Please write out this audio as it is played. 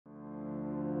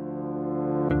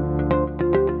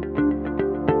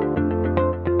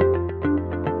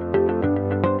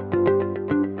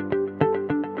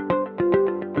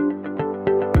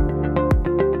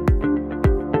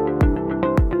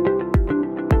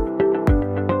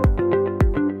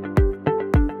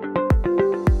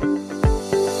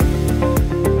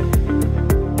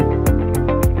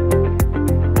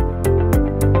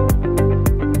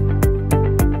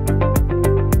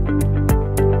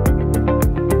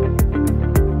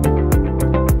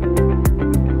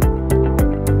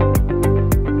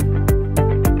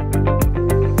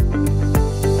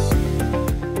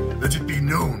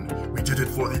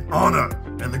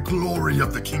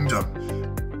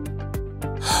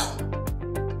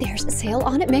There's a sale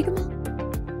on at Mega Mall.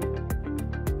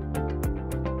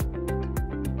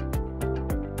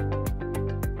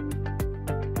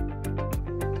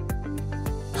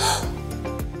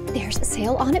 There's a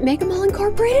sale on at Mega Mall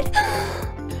Incorporated.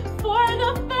 For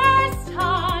the first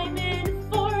time in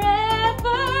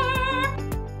forever.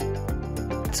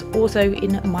 It's also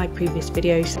in my previous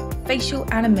videos, facial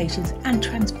animations, and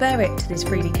transfer it to this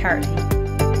 3D character.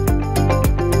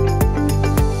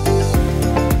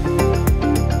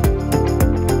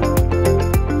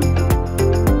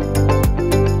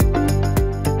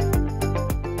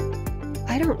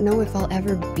 I don't know if I'll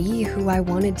ever be who I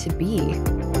wanted to be.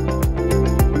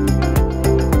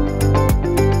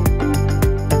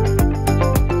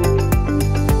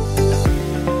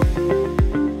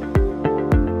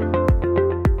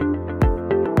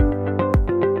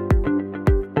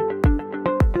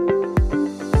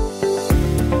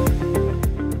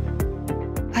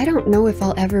 I don't know if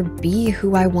I'll ever be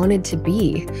who I wanted to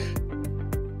be.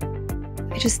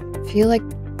 I just feel like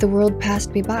the world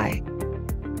passed me by.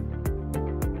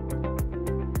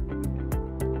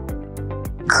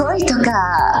 恋と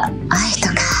か愛と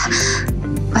か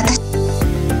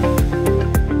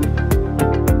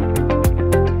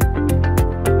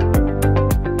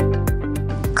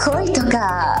恋と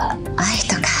か愛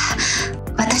とか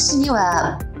私に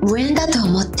は無縁だと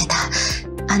思ってた。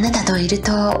あなたといる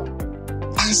と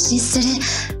安心する。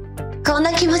こん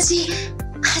な気持ち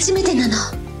初めてなの。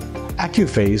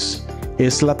 AccuFACE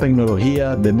es la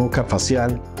tecnología de Mocap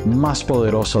facial más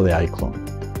poderosa de iClone.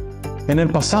 En el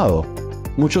pasado,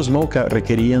 muchos Mocap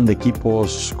requerían de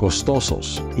equipos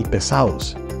costosos y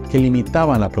pesados que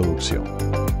limitaban la producción.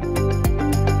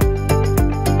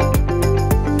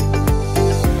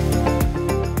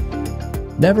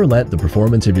 Never let the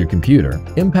performance of your computer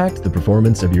impact the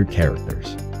performance of your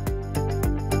characters.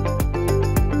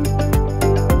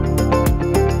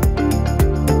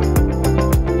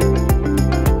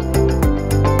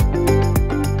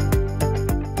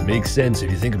 Makes sense if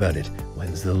you think about it.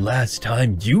 When's the last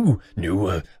time you knew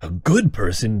a good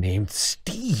person named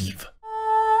Steve?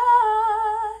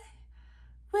 I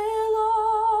will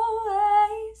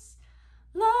always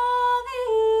love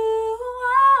you.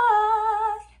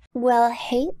 Well,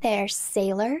 hey there,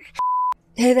 sailor.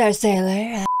 Hey there,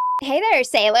 sailor. Hey there,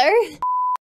 sailor.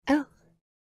 Oh.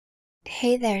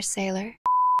 Hey there, sailor.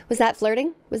 Was that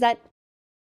flirting? Was that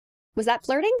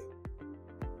flirting?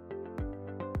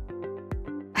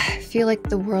 I feel like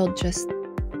the world just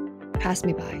passed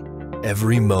me by.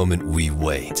 Every moment we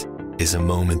wait is a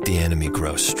moment the enemy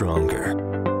grows stronger.